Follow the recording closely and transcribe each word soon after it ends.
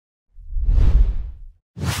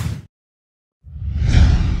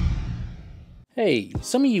Hey,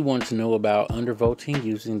 some of you want to know about undervolting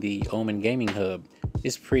using the Omen Gaming Hub.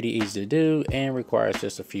 It's pretty easy to do and requires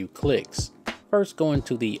just a few clicks. First, go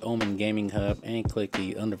into the Omen Gaming Hub and click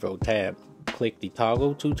the Undervolt tab. Click the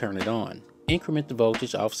toggle to turn it on. Increment the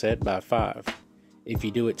voltage offset by 5. If you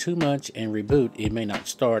do it too much and reboot, it may not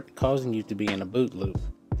start, causing you to be in a boot loop.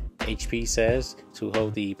 HP says to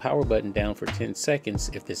hold the power button down for 10 seconds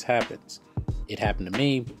if this happens. It happened to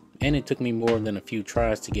me, and it took me more than a few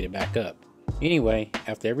tries to get it back up. Anyway,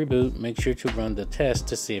 after every boot, make sure to run the test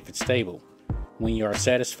to see if it's stable. When you are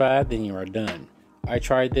satisfied, then you are done. I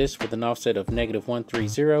tried this with an offset of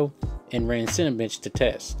 -130 and ran Cinebench to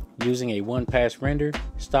test. Using a one-pass render,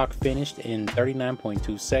 stock finished in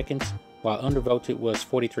 39.2 seconds, while undervolted was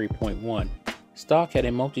 43.1. Stock had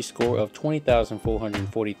a multi-score of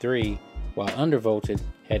 20,443, while undervolted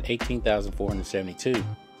had 18,472.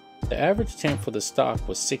 The average temp for the stock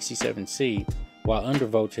was 67C, while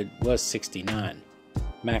undervolted was 69.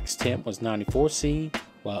 Max temp was 94C,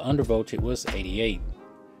 while undervolted was 88.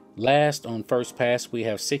 Last, on first pass, we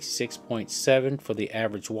have 66.7 for the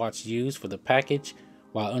average watts used for the package,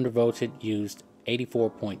 while undervolted used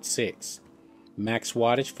 84.6. Max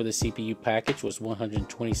wattage for the CPU package was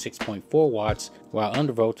 126.4 watts, while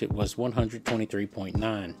undervolted was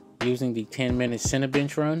 123.9. Using the 10-minute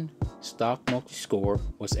Cinebench run, stock multi-score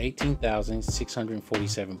was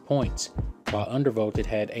 18,647 points, while undervolted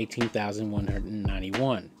had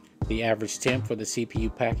 18,191. The average temp for the CPU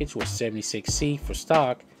package was 76C for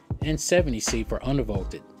stock and 70C for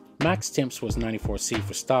undervolted. Max temps was 94C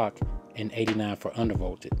for stock and 89 for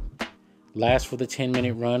undervolted. Last, for the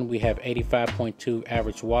 10-minute run, we have 85.2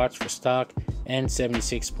 average watts for stock and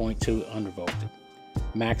 76.2 undervolted.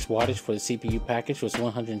 Max wattage for the CPU package was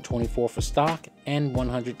 124 for stock and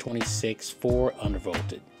 126 for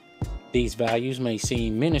undervolted. These values may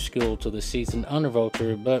seem minuscule to the seasoned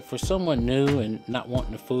undervolter, but for someone new and not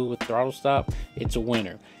wanting to fool with throttle stop, it's a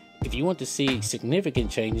winner. If you want to see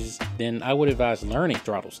significant changes, then I would advise learning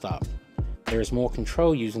throttle stop. There is more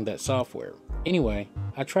control using that software. Anyway,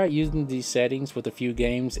 I tried using these settings with a few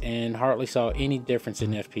games and hardly saw any difference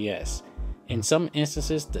in FPS. In some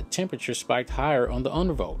instances, the temperature spiked higher on the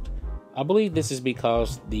undervolt. I believe this is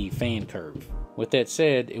because the fan curve. With that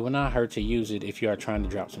said, it will not hurt to use it if you are trying to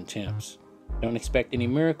drop some temps. Don't expect any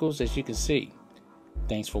miracles, as you can see.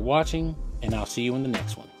 Thanks for watching, and I'll see you in the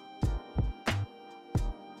next one.